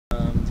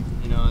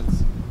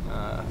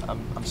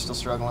I'm still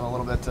struggling a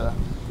little bit to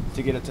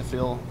get it to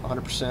feel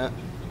 100%.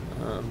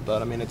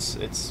 But I mean,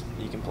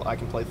 I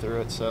can play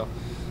through it. So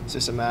it's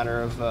just a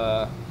matter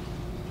of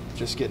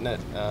just getting it,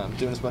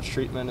 doing as much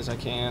treatment as I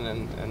can,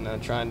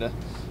 and trying to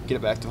get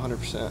it back to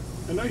 100%.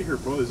 I know you're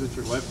both. Is it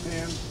your left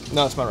hand?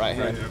 No, it's my right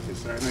hand. Right, okay,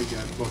 sorry. I know you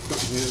got both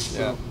hands. So,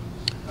 Yeah.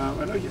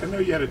 I know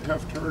you had a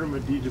tough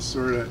tournament. Do you just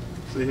sort of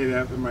say,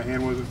 hey, my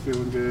hand wasn't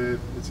feeling good,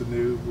 it's a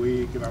new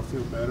week, and I'll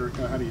feel better?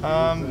 How do you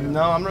deal with that?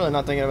 No, I'm really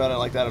not thinking about it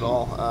like that at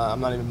all. I'm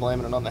not even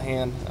blaming it on the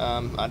hand.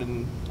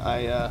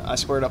 I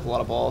squared up a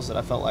lot of balls that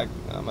I felt like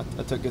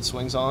I took good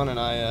swings on, and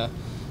I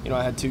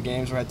had 2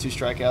 games where I had 2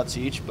 strikeouts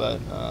each.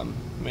 But I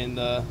mean,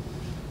 the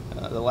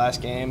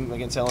last game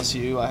against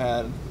LSU,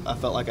 I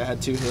felt like I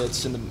had 2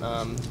 hits in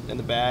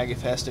the bag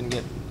if Hess didn't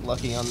get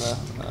lucky on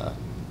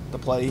the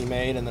play he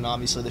made, and then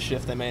obviously the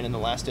shift they made in the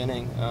last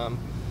inning.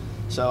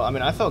 So, I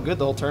mean, I felt good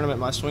the whole tournament.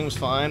 My swing was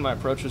fine. My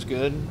approach was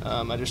good.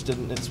 I just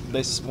didn't –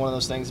 it's one of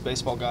those things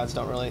baseball gods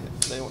don't really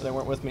 – they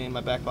weren't with me in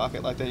my back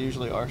pocket like they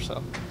usually are.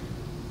 So,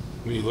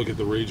 when you look at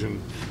the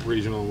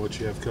regional and what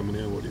you have coming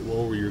in,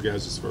 what were your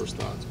guys' first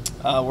thoughts?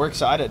 We're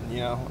excited.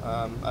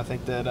 I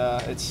think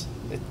that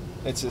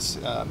it's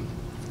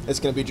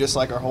going to be just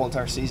like our whole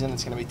entire season.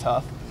 It's going to be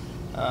tough.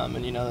 And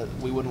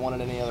we wouldn't want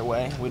it any other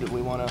way. We don't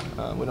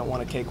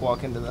want a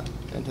cakewalk into the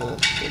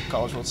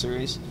College World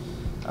Series.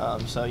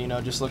 So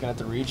just looking at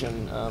the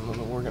region,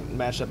 we're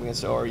matched up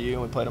against ORU,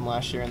 and we played them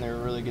last year, and they're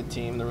a really good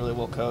team. They're really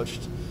well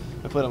coached.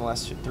 We played them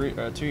last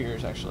 2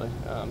 years actually.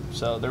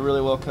 So they're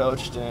really well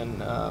coached,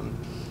 and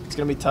it's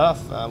going to be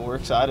tough. We're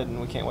excited, and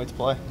we can't wait to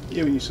play.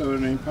 Yeah, when you saw their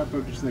name pop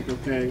up, just think,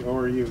 okay,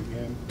 ORU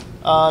again.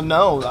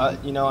 No,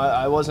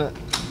 I wasn't.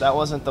 That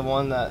wasn't the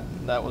one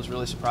that was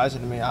really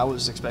surprising to me. I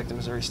was expecting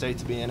Missouri State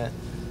to be in it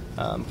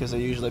because they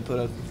usually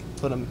put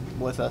them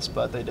with us,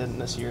 but they didn't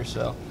this year.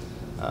 So,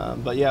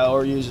 but yeah,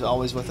 ORU is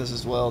always with us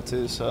as well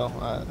too. So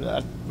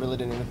I really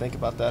didn't even think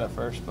about that at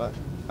first, but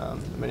I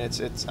mean,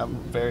 I'm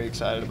very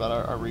excited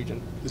about our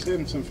region. Just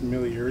having some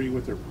familiarity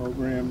with their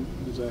program,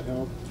 does that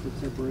help for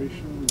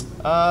preparation?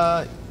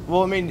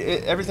 Well, I mean,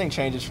 everything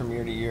changes from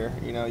year to year.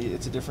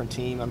 It's a different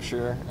team, I'm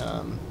sure.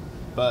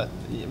 But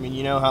I mean,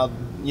 you know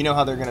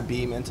how they're going to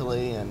be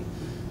mentally, and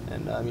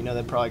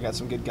they've probably got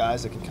some good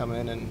guys that can come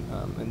in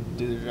and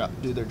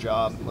do their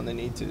job when they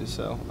need to.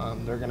 So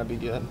they're going to be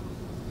good.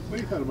 What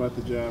do you thought about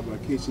the job?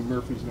 Casey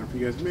Murphy's there for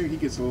you guys. Maybe he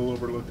gets a little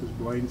overlooked because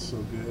Blaine's so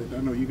good. I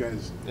know you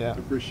guys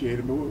appreciate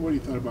him, but what do you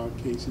thought about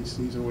Casey's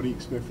season? What do you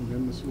expect from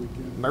him this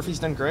weekend? Murphy's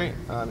done great.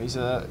 He's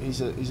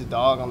a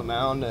dog on the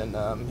mound,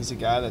 and he's a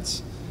guy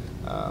that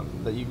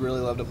you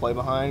really love to play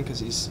behind because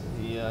he's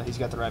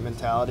got the right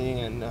mentality,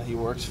 and he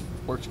works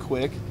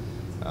quick.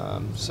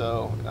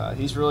 So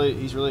he's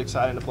really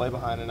excited to play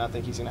behind, and I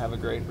think he's going to have a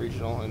great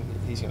regional, and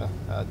he's going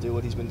to do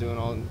what he's been doing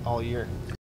all year.